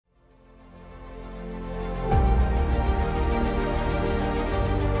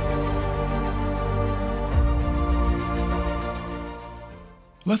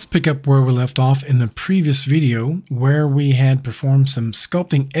Let's pick up where we left off in the previous video, where we had performed some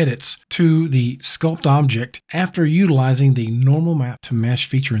sculpting edits to the sculpt object after utilizing the normal map to mesh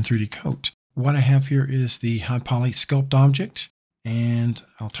feature in 3D Coat. What I have here is the high poly sculpt object, and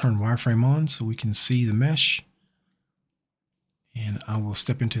I'll turn wireframe on so we can see the mesh. And I will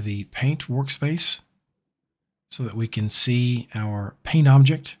step into the paint workspace so that we can see our paint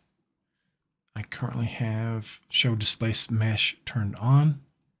object. I currently have show displace mesh turned on.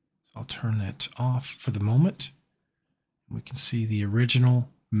 I'll turn that off for the moment. We can see the original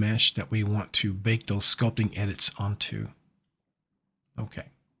mesh that we want to bake those sculpting edits onto. Okay,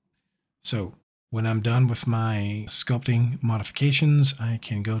 so when I'm done with my sculpting modifications, I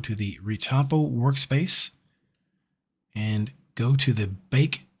can go to the Retopo workspace and go to the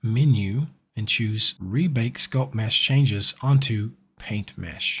Bake menu and choose Rebake Sculpt Mesh Changes onto Paint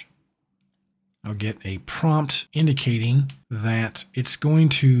Mesh. I'll get a prompt indicating that it's going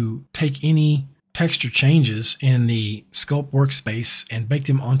to take any texture changes in the sculpt workspace and bake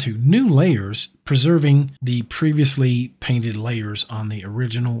them onto new layers, preserving the previously painted layers on the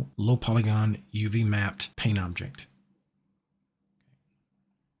original low polygon UV mapped paint object.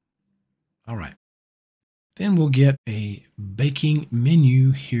 All right. Then we'll get a baking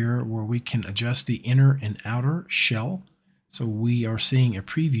menu here where we can adjust the inner and outer shell. So we are seeing a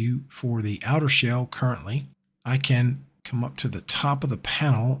preview for the outer shell currently. I can come up to the top of the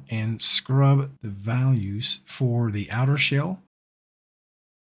panel and scrub the values for the outer shell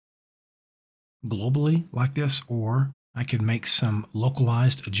globally like this, or I could make some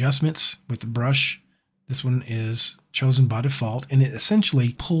localized adjustments with the brush. This one is chosen by default, and it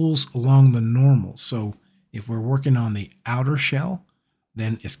essentially pulls along the normal. So if we're working on the outer shell,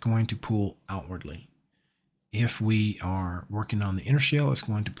 then it's going to pull outwardly. If we are working on the inner shell, it's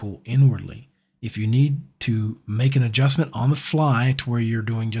going to pull inwardly. If you need to make an adjustment on the fly to where you're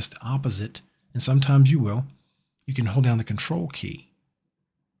doing just the opposite, and sometimes you will, you can hold down the Control key,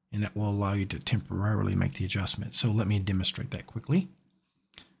 and that will allow you to temporarily make the adjustment. So let me demonstrate that quickly.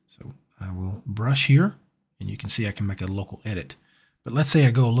 So I will brush here, and you can see I can make a local edit. But let's say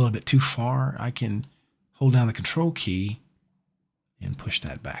I go a little bit too far, I can hold down the Control key and push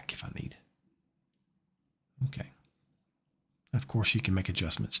that back if I need. Okay. Of course, you can make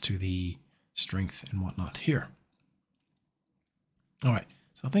adjustments to the strength and whatnot here. All right,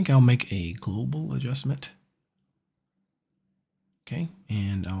 so I think I'll make a global adjustment. Okay,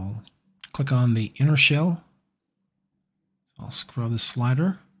 and I'll click on the inner shell. I'll scrub the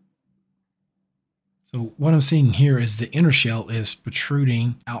slider. So what I'm seeing here is the inner shell is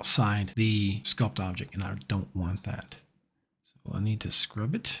protruding outside the sculpt object, and I don't want that. So I need to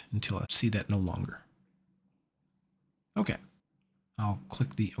scrub it until I see that no longer. Okay, I'll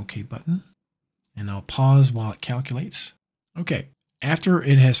click the OK button and I'll pause while it calculates. Okay, after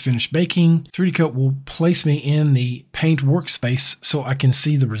it has finished baking, 3D Coat will place me in the paint workspace so I can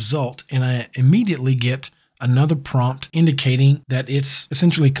see the result, and I immediately get another prompt indicating that it's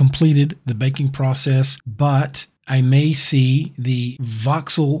essentially completed the baking process, but I may see the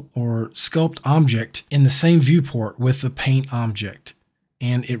voxel or sculpt object in the same viewport with the paint object.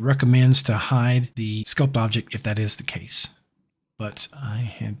 And it recommends to hide the sculpt object if that is the case. But I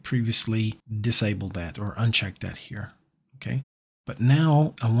had previously disabled that or unchecked that here. Okay. But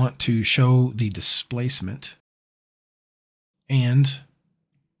now I want to show the displacement, and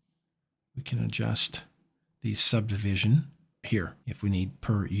we can adjust the subdivision here if we need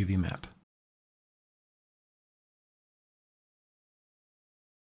per UV map.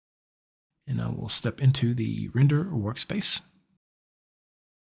 And I will step into the render workspace.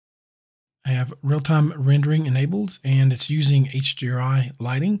 I have real-time rendering enabled, and it's using HDRI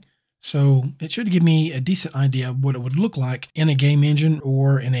lighting, so it should give me a decent idea of what it would look like in a game engine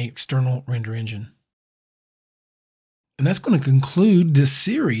or in an external render engine. And that's going to conclude this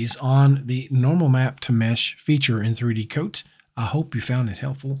series on the normal map to mesh feature in 3D Coat. I hope you found it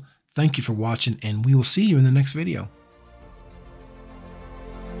helpful. Thank you for watching, and we will see you in the next video.